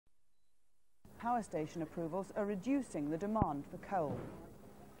power station approvals are reducing the demand for coal.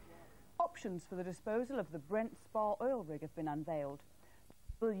 Options for the disposal of the Brent Spar oil rig have been unveiled.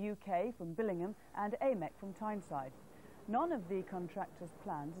 UK from Billingham and AMEC from Tyneside. None of the contractors'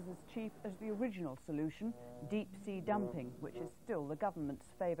 plans is as cheap as the original solution, deep-sea dumping, which is still the government's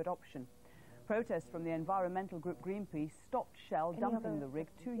favoured option. Protests from the environmental group Greenpeace stopped Shell dumping the rig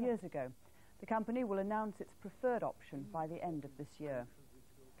 2 years ago. The company will announce its preferred option by the end of this year.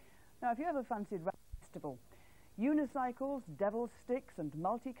 Now, if you ever fancied Rugby Festival, unicycles, devil's sticks and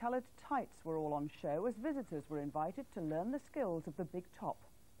multicoloured tights were all on show as visitors were invited to learn the skills of the big top.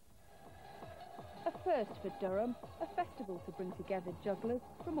 A first for Durham, a festival to bring together jugglers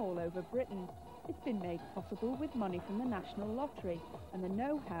from all over Britain. It's been made possible with money from the National Lottery and the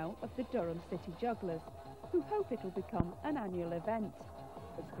know-how of the Durham City Jugglers, who hope it'll become an annual event.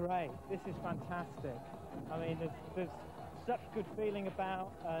 It's great. This is fantastic. I mean, there's such good feeling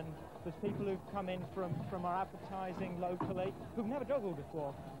about, and there's people who've come in from our advertising locally who've never juggled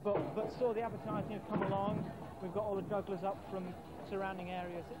before, but saw the advertising have come along. We've got all the jugglers up from surrounding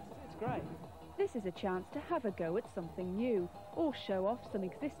areas. It's great. This is a chance to have a go at something new or show off some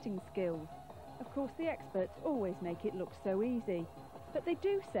existing skills. Of course, the experts always make it look so easy, but they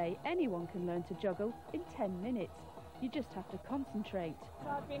do say anyone can learn to juggle in 10 minutes. You just have to concentrate.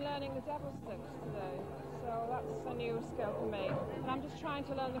 I've been learning the devil sticks today, so that's a new skill for me. And I'm just trying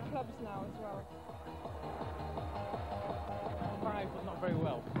to learn the clubs now as well. Tried, but not very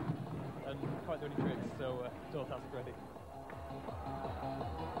well, and quite do any tricks, so don't ask ready.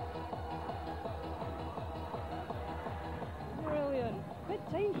 Brilliant. A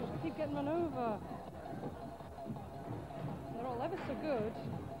bit dangerous, I keep getting run over. They're all ever so good,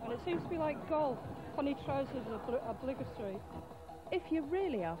 and it seems to be like golf. Funny trousers are obligatory. If you're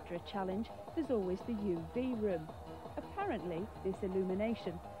really after a challenge, there's always the UV room. Apparently, this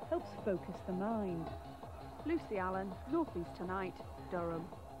illumination helps focus the mind. Lucy Allen, North East Tonight, Durham.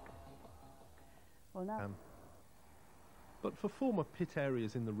 Well, now... But for former pit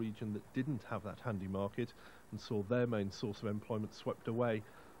areas in the region that didn't have that handy market and saw their main source of employment swept away,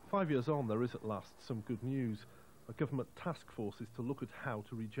 5 years on there is at last some good news. A government task force is to look at how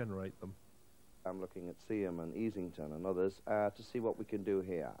to regenerate them. I'm looking at Seaham and Easington and others to see what we can do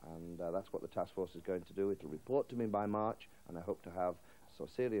here, and that's what the task force is going to do. It'll report to me by March, and I hope to have a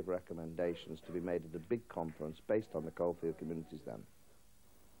series of recommendations to be made at a big conference based on the coalfield communities then.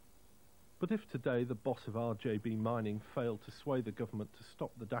 But if today the boss of RJB Mining failed to sway the government to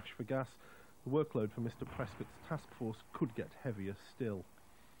stop the dash for gas, the workload for Mr Prescott's task force could get heavier still.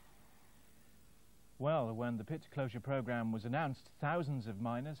 Well, when the pit closure programme was announced, thousands of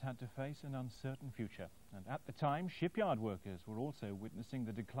miners had to face an uncertain future. And at the time, shipyard workers were also witnessing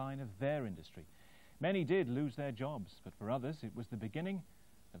the decline of their industry. Many did lose their jobs, but for others it was the beginning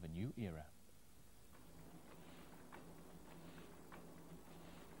of a new era.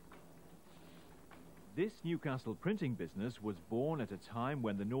 This Newcastle printing business was born at a time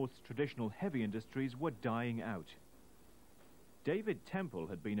when the North's traditional heavy industries were dying out. David Temple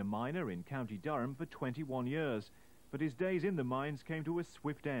had been a miner in County Durham for 21 years, but his days in the mines came to a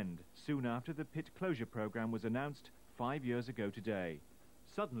swift end soon after the pit closure programme was announced 5 years ago today.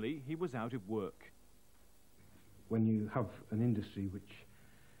 Suddenly, he was out of work. When you have an industry which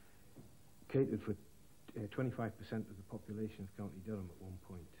catered for 25% of the population of County Durham at one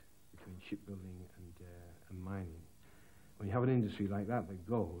point, between shipbuilding and mining, when you have an industry like that that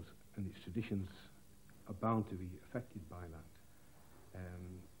goes, and its traditions are bound to be affected by that,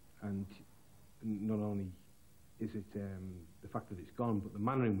 and not only is it the fact that it's gone, but the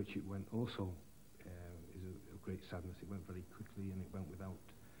manner in which it went also is of great sadness. It went very quickly, and it went without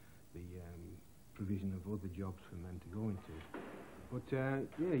the provision of other jobs for men to go into. But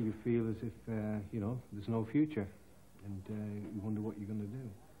yeah, you feel as if you know, there's no future, and you wonder what you're going to do.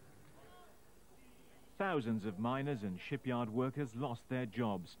 Thousands of miners and shipyard workers lost their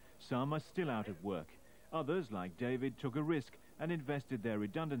jobs. Some are still out of work. Others, like David, took a risk and invested their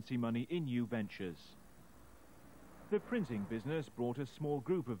redundancy money in new ventures. The printing business brought a small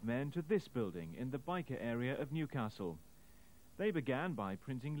group of men to this building in the Byker area of Newcastle. They began by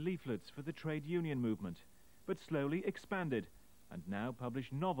printing leaflets for the trade union movement, but slowly expanded and now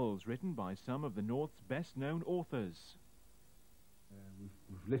publish novels written by some of the North's best-known authors.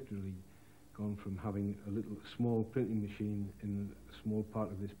 We've literally gone from having a little small printing machine in a small part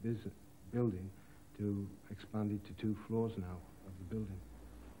of this building to expanded to 2 floors now of the building.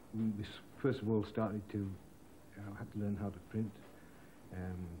 We first of all started to had to learn how to print.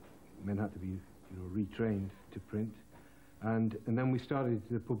 Men had to be, you know, retrained to print, and then we started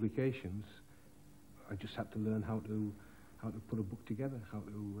the publications. I just had to learn how how to put a book together, how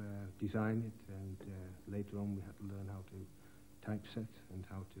to design it, and later on we had to learn how to typeset and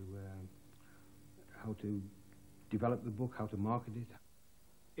how to develop the book, how to market it.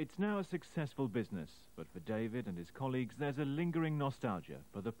 It's now a successful business, but for David and his colleagues, there's a lingering nostalgia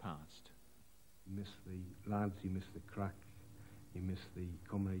for the past. You miss the lads, you miss the crack, you miss the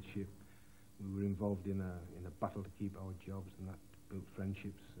comradeship. We were involved in a battle to keep our jobs, and that built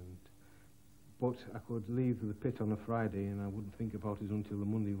friendships. But I could leave the pit on a Friday, and I wouldn't think about it until the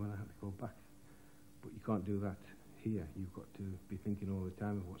Monday when I had to go back. But you can't do that here. You've got to be thinking all the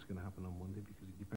time of what's going to happen on Monday, because it depends.